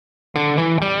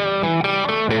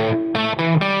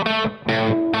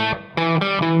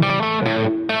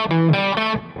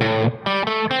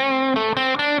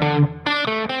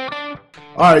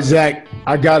All right, Zach,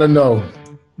 I got to know.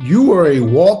 You were a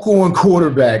walk-on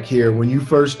quarterback here when you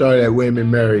first started at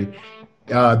William & Mary.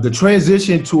 The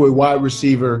transition to a wide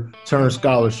receiver turned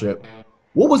scholarship.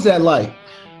 What was that like?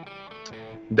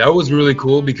 That was really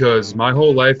cool because my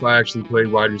whole life I actually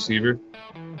played wide receiver.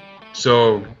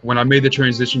 So when I made the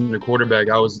transition to quarterback,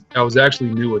 I was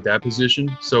actually new at that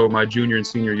position. So my junior and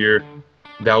senior year,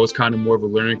 that was kind of more of a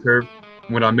learning curve.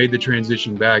 When I made the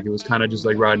transition back, it was kind of just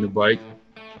like riding a bike.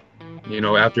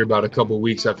 After about a couple of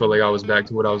weeks, I felt like I was back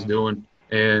to what I was doing.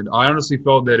 And I honestly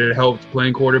felt that it helped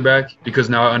playing quarterback because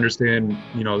now I understand,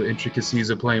 the intricacies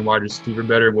of playing wide receiver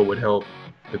better and what would help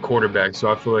the quarterback.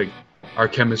 So I feel like our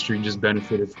chemistry just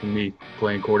benefited from me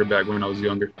playing quarterback when I was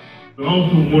younger. I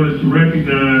also wanted to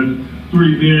recognize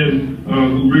three men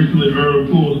who recently earned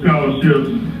full scholarships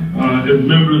as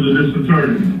members of this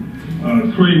fraternity.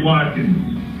 Trey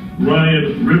Watkins,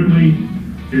 Ryan Ripley,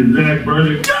 and Zach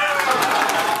Burdick.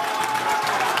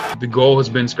 The goal has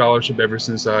been scholarship ever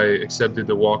since I accepted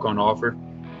the walk-on offer.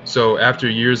 So after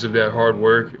years of that hard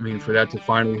work, for that to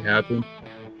finally happen,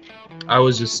 I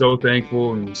was just so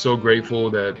thankful and so grateful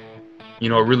that,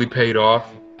 it really paid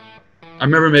off. I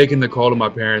remember making the call to my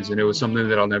parents, and it was something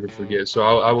that I'll never forget. So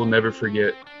I will never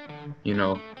forget,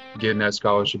 getting that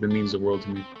scholarship. It means the world to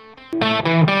me.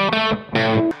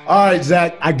 All right,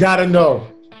 Zach, I got to know.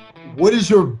 What is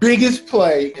your biggest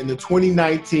play in the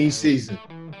 2019 season?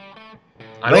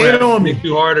 I don't have to think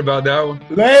too hard about that one.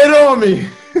 Lay it on me.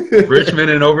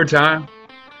 Richmond in overtime,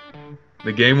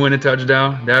 the game-winning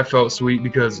touchdown. That felt sweet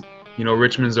because,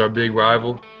 Richmond's our big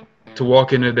rival. To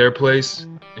walk into their place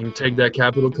and take that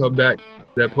Capital Cup back,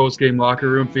 that post-game locker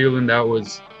room feeling, that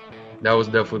was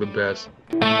definitely the best.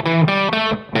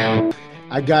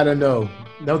 I gotta know.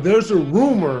 Now, there's a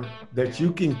rumor that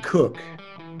you can cook.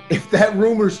 If that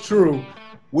rumor's true,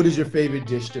 what is your favorite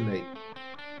dish to make?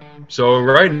 So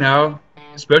right now,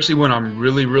 especially when I'm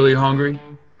really, really hungry,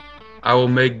 I will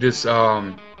make this.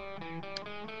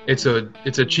 It's a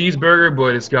cheeseburger,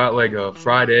 but it's got like a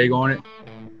fried egg on it.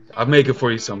 I'll make it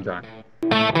for you sometime.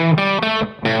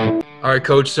 All right,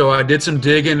 Coach. So I did some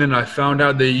digging, and I found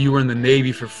out that you were in the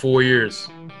Navy for 4 years.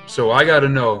 So I got to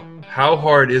know, how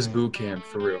hard is boot camp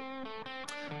for real?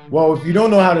 Well, if you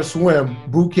don't know how to swim,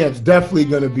 boot camp's definitely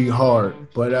going to be hard.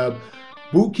 But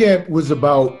boot camp was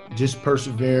about just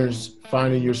perseverance,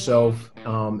 finding yourself,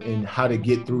 and how to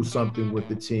get through something with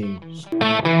the team.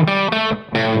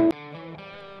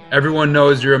 Everyone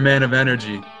knows you're a man of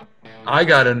energy. I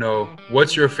got to know,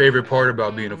 what's your favorite part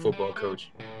about being a football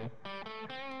coach?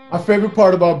 My favorite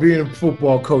part about being a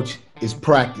football coach is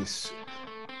practice.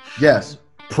 Yes,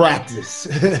 practice.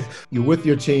 You're with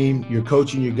your team, you're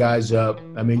coaching your guys up.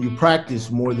 You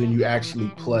practice more than you actually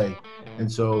play.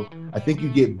 And so I think you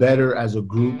get better as a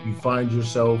group. You find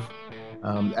yourself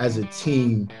as a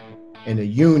team and a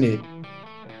unit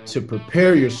to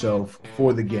prepare yourself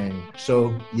for the game.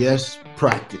 So, yes,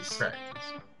 practice.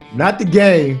 Not the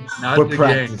game, but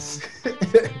practice.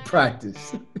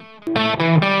 Practice.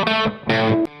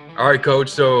 All right, Coach.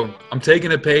 So I'm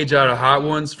taking a page out of Hot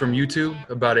Ones from YouTube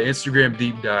about an Instagram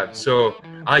deep dive. So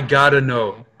I got to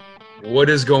know, what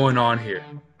is going on here?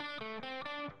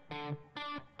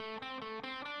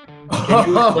 Can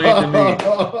you explain to me?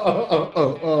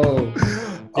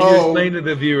 Can you explain to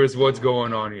the viewers what's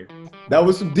going on here? That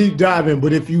was some deep diving,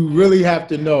 but if you really have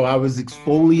to know, I was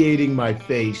exfoliating my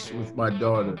face with my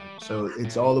daughter. So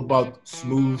it's all about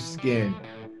smooth skin.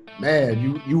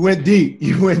 Man, you went deep.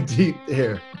 You went deep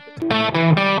there.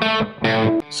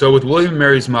 So with William &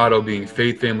 Mary's motto being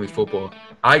faith, family, football,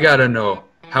 I got to know,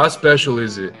 how special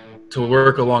is it to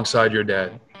work alongside your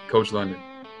dad, Coach London?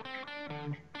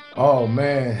 Oh,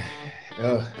 man.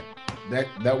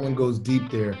 That one goes deep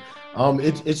there.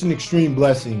 It's an extreme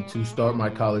blessing to start my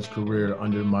college career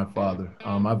under my father.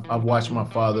 I've watched my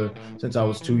father since I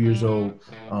was 2 years old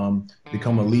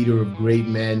become a leader of great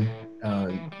men,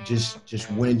 just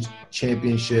win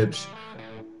championships,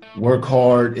 work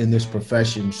hard in this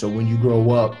profession. So when you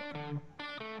grow up,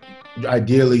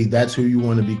 ideally, that's who you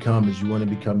want to become, is you want to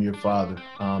become your father.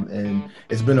 And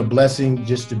it's been a blessing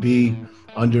just to be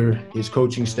under his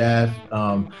coaching staff.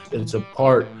 It's a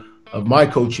part of my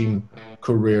coaching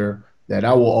career that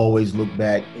I will always look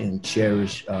back and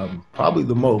cherish, probably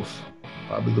the most.